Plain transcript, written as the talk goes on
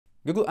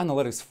Google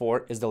Analytics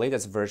 4 is the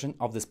latest version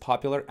of this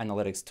popular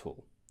analytics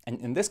tool.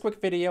 And in this quick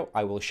video,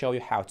 I will show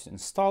you how to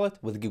install it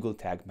with Google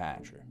Tag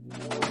Manager.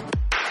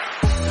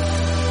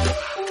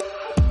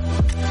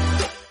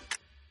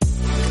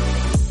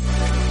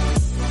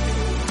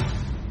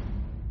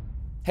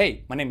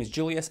 Hey, my name is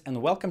Julius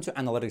and welcome to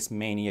Analytics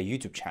Mania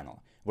YouTube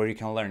channel, where you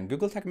can learn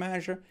Google Tag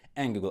Manager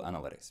and Google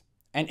Analytics.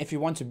 And if you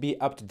want to be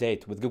up to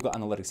date with Google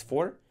Analytics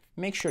 4,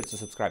 make sure to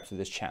subscribe to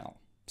this channel.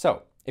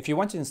 So, if you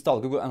want to install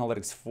Google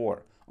Analytics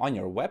 4 on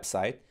your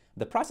website,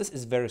 the process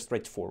is very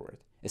straightforward,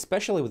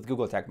 especially with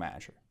Google Tag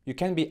Manager. You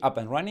can be up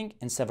and running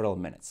in several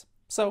minutes.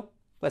 So,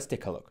 let's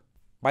take a look.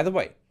 By the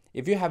way,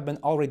 if you have been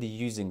already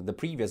using the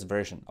previous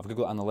version of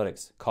Google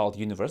Analytics called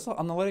Universal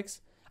Analytics,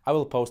 I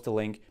will post a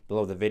link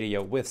below the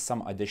video with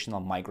some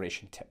additional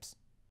migration tips.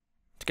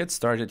 To get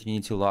started, you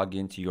need to log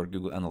into your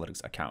Google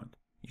Analytics account.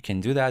 You can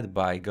do that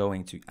by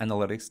going to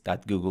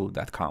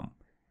analytics.google.com.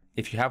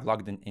 If you have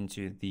logged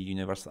into the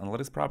Universal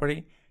Analytics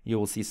property, you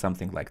will see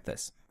something like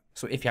this.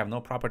 So if you have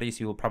no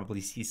properties, you will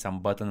probably see some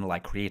button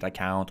like create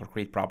account or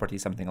create property,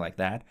 something like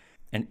that.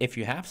 And if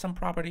you have some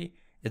property,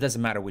 it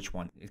doesn't matter which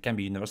one. It can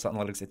be Universal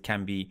Analytics, it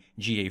can be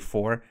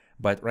GA4,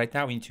 but right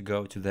now we need to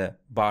go to the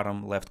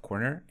bottom left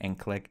corner and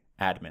click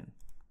Admin.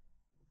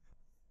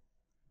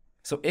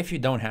 So if you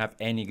don't have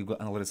any Google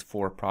Analytics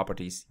 4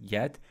 properties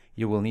yet,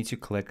 you will need to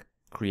click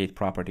Create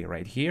Property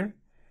right here,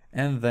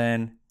 and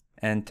then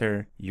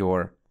enter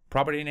your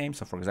property name.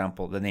 So for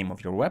example, the name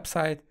of your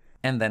website,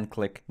 and then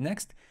click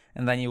Next,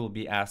 and then you will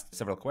be asked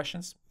several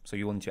questions. So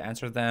you will need to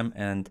answer them,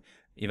 and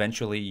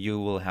eventually you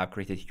will have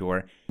created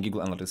your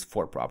Google Analytics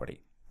 4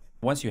 property.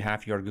 Once you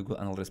have your Google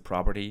Analytics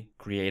property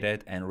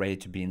created and ready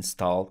to be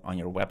installed on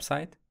your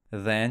website,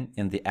 then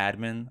in the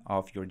admin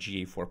of your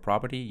GA4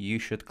 property, you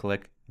should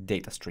click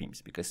Data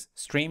Streams, because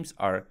streams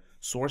are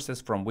sources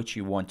from which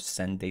you want to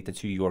send data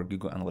to your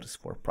Google Analytics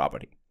 4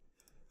 property.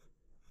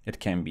 It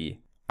can be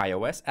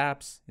iOS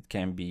apps, it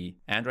can be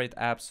Android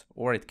apps,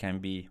 or it can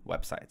be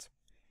websites.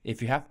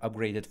 If you have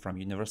upgraded from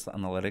Universal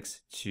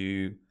Analytics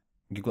to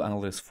Google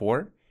Analytics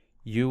 4,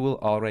 you will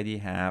already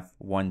have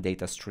one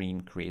data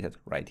stream created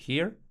right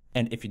here.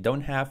 And if you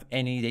don't have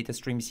any data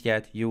streams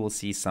yet, you will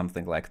see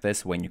something like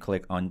this when you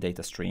click on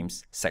Data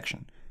Streams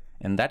section.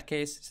 In that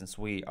case, since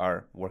we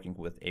are working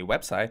with a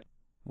website,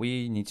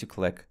 we need to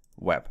click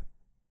Web.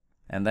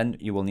 And then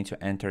you will need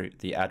to enter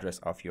the address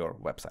of your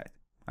website.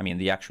 I mean,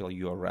 the actual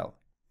URL.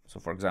 So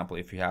for example,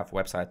 if you have a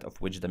website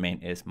of which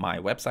domain is my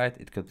website,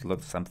 it could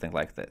look something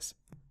like this.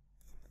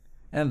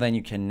 And then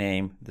you can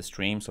name the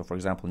stream. So for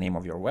example, name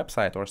of your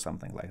website or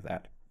something like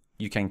that.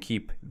 You can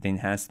keep the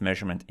enhanced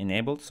measurement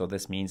enabled. So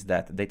this means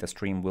that the data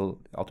stream will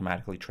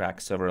automatically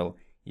track several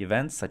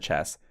events such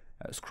as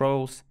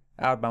scrolls,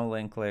 outbound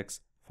link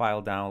clicks,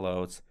 file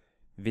downloads,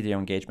 video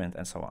engagement,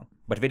 and so on.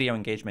 But video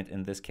engagement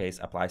in this case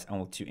applies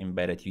only to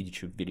embedded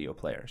YouTube video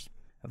players.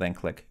 Then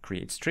click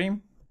Create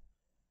Stream.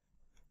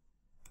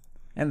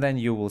 And then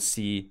you will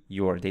see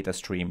your data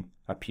stream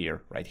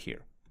appear right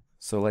here.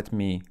 So let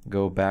me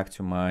go back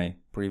to my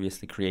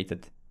previously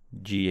created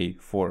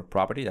GA4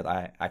 property that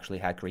I actually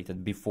had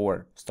created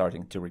before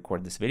starting to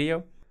record this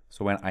video.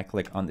 So when I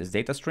click on this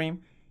data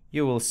stream,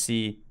 you will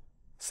see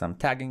some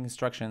tagging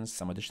instructions,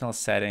 some additional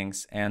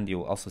settings, and you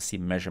will also see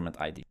measurement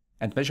ID.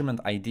 And measurement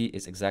ID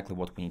is exactly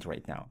what we need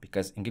right now,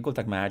 because in Google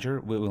Tag Manager,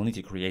 we will need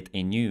to create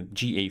a new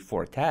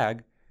GA4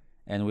 tag,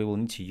 and we will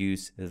need to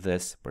use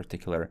this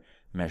particular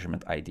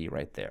measurement ID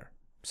right there.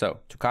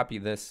 So to copy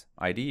this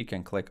ID, you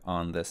can click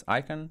on this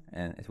icon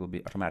and it will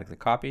be automatically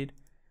copied.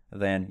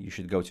 Then you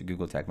should go to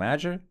Google Tag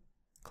Manager,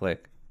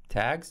 click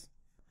Tags,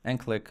 and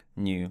click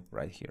New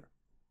right here.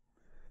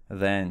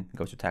 Then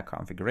go to Tag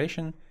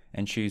Configuration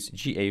and choose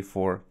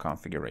GA4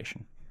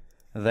 Configuration.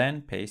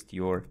 Then paste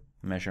your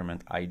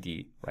measurement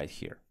ID right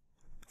here.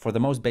 For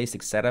the most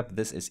basic setup,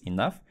 this is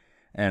enough.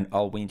 And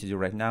all we need to do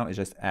right now is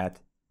just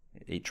add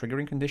a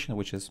triggering condition,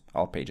 which is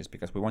all pages,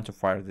 because we want to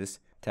fire this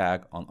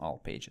tag on all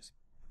pages.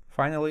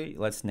 Finally,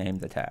 let's name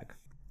the tag.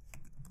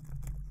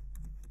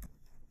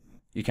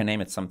 You can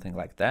name it something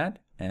like that,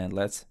 and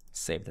let's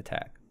save the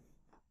tag.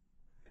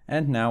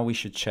 And now we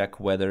should check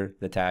whether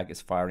the tag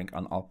is firing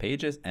on all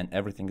pages and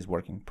everything is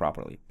working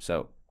properly.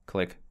 So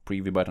click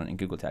Preview button in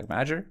Google Tag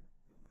Manager,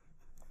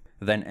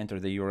 then enter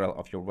the URL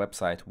of your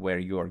website where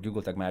your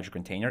Google Tag Manager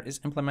container is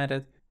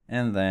implemented,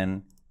 and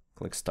then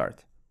click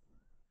Start.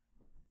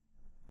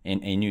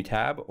 In a new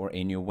tab or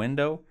a new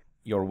window,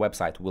 your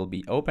website will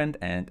be opened,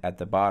 and at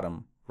the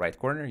bottom right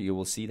corner, you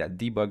will see that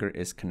Debugger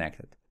is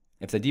connected.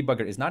 If the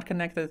debugger is not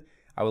connected,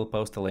 I will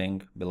post a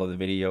link below the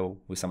video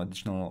with some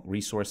additional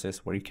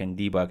resources where you can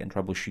debug and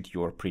troubleshoot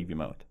your preview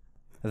mode.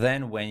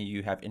 Then when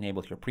you have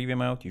enabled your preview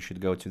mode, you should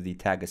go to the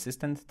Tag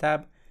Assistant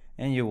tab,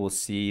 and you will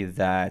see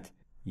that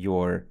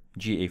your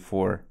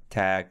GA4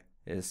 tag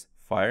is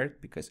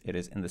fired because it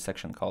is in the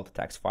section called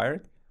Tags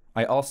Fired.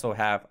 I also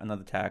have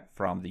another tag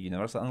from the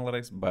Universal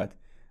Analytics, but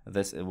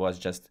this was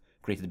just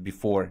created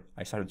before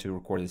I started to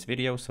record this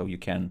video, so you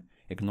can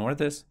ignore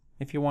this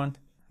if you want.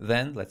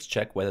 Then let's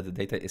check whether the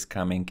data is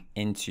coming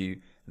into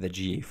the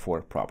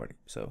GA4 property.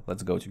 So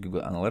let's go to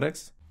Google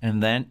Analytics.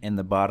 And then in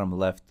the bottom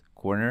left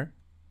corner,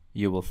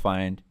 you will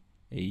find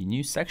a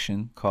new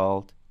section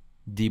called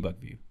Debug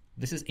View.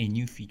 This is a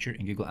new feature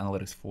in Google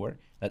Analytics 4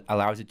 that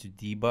allows you to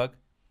debug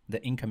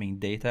the incoming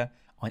data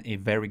on a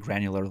very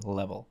granular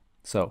level.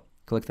 So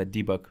click the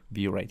Debug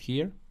View right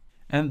here,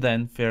 and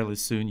then fairly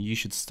soon you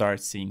should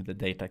start seeing the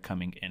data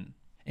coming in.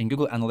 In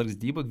Google Analytics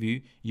Debug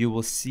View, you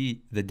will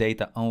see the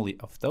data only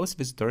of those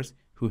visitors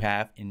who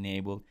have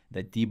enabled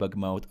the debug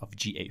mode of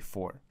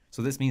GA4.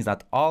 So this means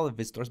not all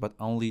visitors, but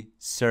only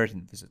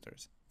certain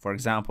visitors. For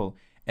example,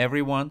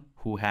 everyone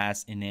who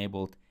has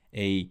enabled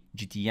a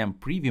GTM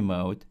preview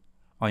mode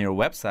on your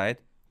website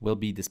will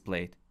be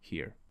displayed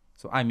here.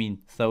 So I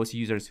mean those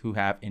users who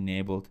have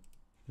enabled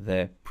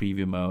the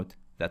preview mode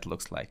that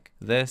looks like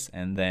this,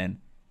 and then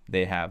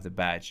they have the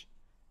badge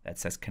that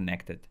says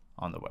connected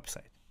on the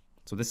website.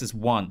 So this is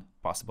one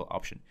possible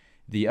option.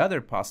 The other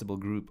possible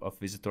group of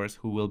visitors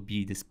who will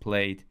be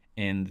displayed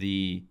in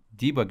the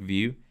debug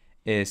view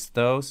is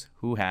those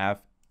who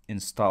have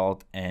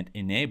installed and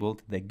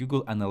enabled the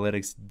Google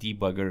Analytics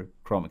Debugger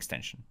Chrome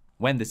extension.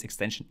 When this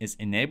extension is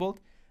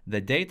enabled,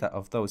 the data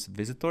of those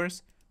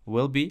visitors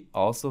will be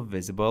also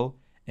visible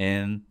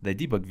in the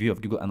debug view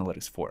of Google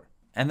Analytics 4.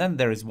 And then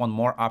there is one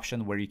more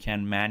option where you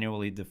can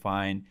manually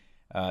define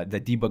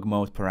the debug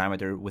mode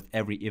parameter with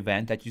every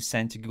event that you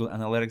send to Google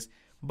Analytics,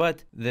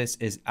 but this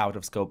is out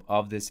of scope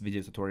of this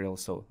video tutorial,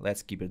 so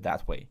let's keep it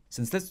that way.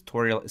 Since this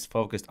tutorial is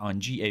focused on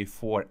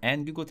GA4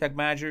 and Google Tag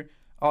Manager,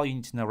 all you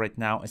need to know right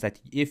now is that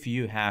if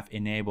you have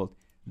enabled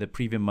the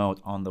preview mode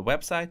on the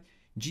website,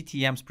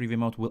 GTM's preview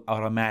mode will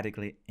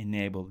automatically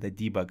enable the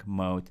debug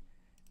mode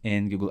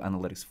in Google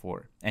Analytics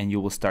 4, and you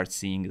will start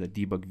seeing the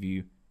debug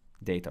view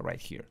data right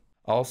here.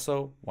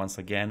 Also, once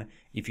again,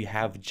 if you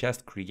have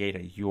just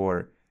created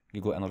your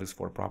Google Analytics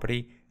 4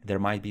 property, there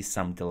might be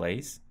some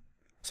delays,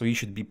 so you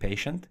should be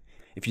patient.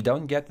 If you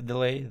don't get the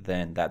delay,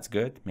 then that's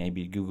good.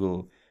 Maybe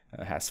Google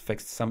has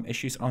fixed some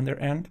issues on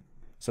their end.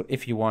 So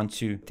if you want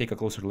to take a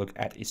closer look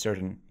at a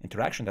certain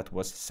interaction that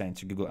was sent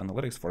to Google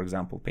Analytics, for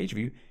example, page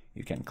view,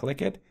 you can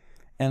click it,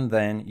 and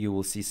then you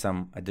will see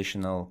some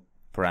additional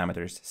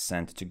parameters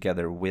sent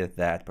together with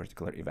that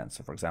particular event.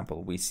 So for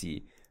example, we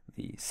see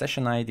the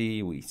session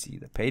ID, we see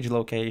the page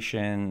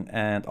location,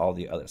 and all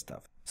the other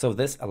stuff. So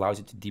this allows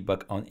you to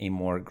debug on a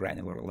more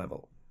granular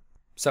level.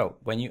 So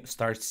when you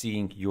start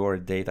seeing your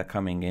data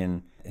coming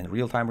in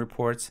real-time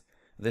reports,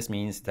 this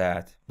means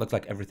that looks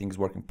like everything's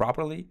working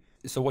properly.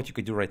 So what you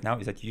could do right now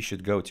is that you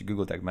should go to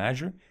Google Tag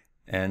Manager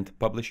and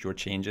publish your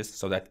changes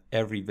so that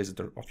every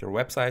visitor of your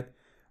website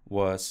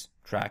was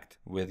tracked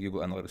with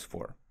Google Analytics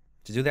 4.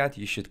 To do that,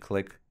 you should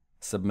click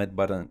Submit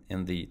button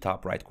in the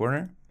top right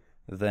corner,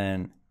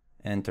 then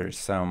enter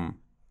some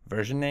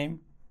version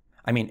name.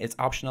 I mean, it's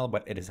optional,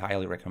 but it is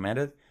highly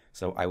recommended.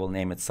 So I will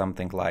name it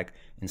something like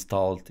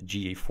installed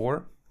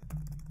GA4,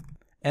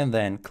 and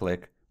then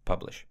click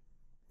Publish.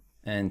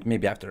 And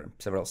maybe after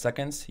several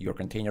seconds, your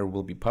container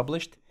will be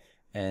published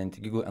and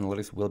Google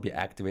Analytics will be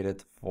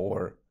activated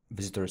for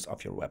visitors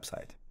of your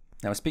website.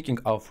 Now, speaking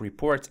of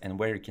reports and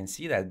where you can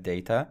see that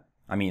data,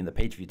 I mean the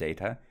page view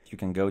data, you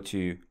can go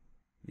to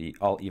the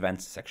All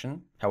Events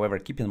section. However,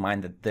 keep in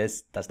mind that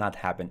this does not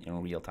happen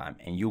in real time,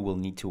 and you will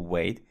need to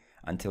wait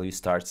until you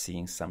start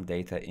seeing some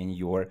data in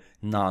your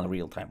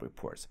non-real-time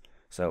reports.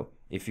 So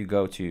if you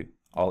go to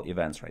All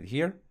Events right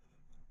here,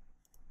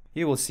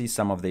 you will see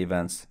some of the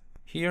events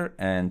here,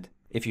 and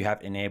if you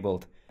have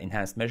enabled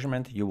enhanced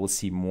measurement, you will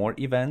see more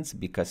events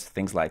because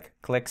things like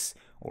clicks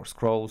or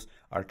scrolls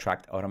are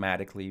tracked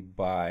automatically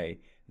by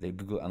the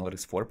Google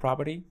Analytics 4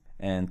 property.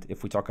 And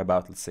if we talk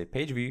about, let's say,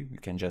 page view, you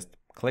can just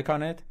click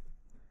on it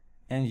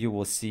and you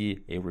will see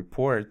a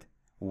report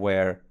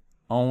where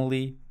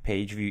only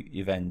page view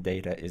event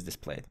data is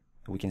displayed.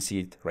 We can see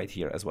it right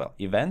here as well,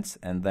 events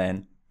and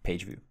then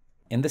page view.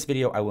 In this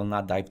video, I will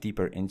not dive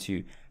deeper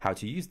into how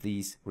to use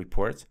these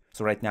reports.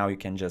 So right now you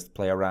can just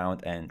play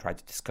around and try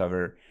to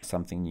discover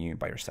something new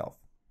by yourself.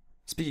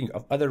 Speaking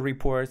of other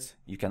reports,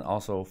 you can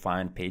also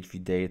find page view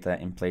data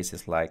in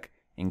places like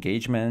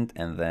engagement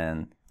and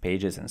then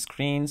pages and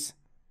screens.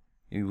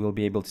 You will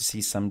be able to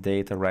see some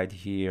data right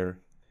here.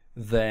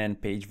 Then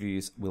page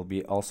views will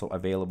be also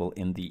available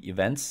in the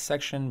events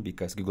section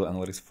because Google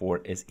Analytics 4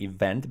 is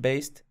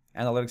event-based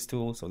analytics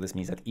tool. So this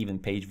means that even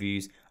page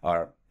views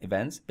are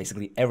events.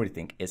 Basically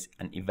everything is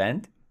an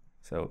event.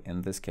 So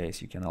in this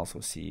case, you can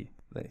also see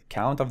the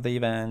count of the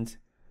event.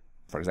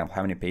 For example,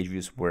 how many page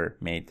views were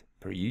made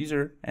per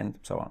user and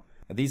so on.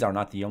 These are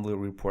not the only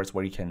reports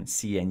where you can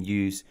see and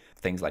use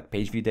things like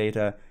page view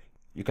data.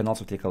 You can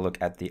also take a look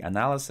at the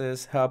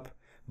analysis hub,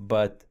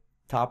 but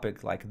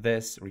topic like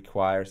this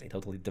requires a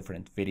totally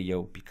different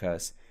video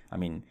because, I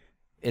mean,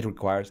 it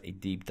requires a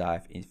deep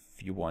dive if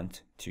you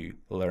want to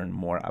learn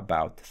more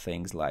about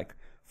things like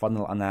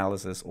funnel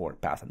analysis or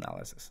path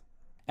analysis.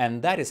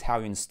 And that is how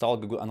you install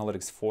Google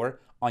Analytics 4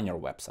 on your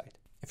website.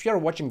 If you're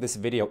watching this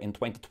video in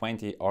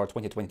 2020 or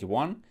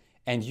 2021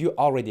 and you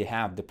already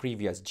have the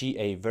previous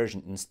GA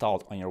version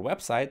installed on your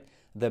website,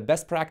 the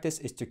best practice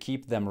is to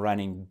keep them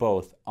running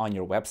both on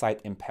your website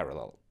in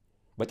parallel.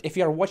 But if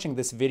you are watching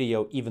this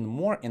video even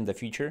more in the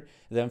future,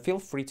 then feel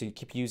free to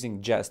keep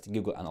using just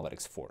Google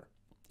Analytics 4.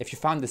 If you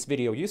found this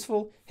video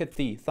useful, hit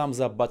the thumbs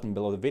up button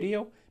below the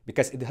video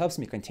because it helps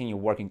me continue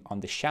working on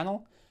this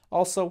channel.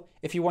 Also,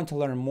 if you want to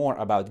learn more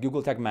about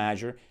Google Tag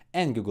Manager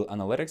and Google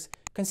Analytics,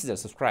 consider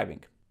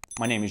subscribing.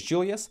 My name is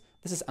Julius,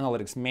 this is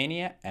Analytics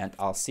Mania, and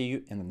I'll see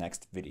you in the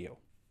next video.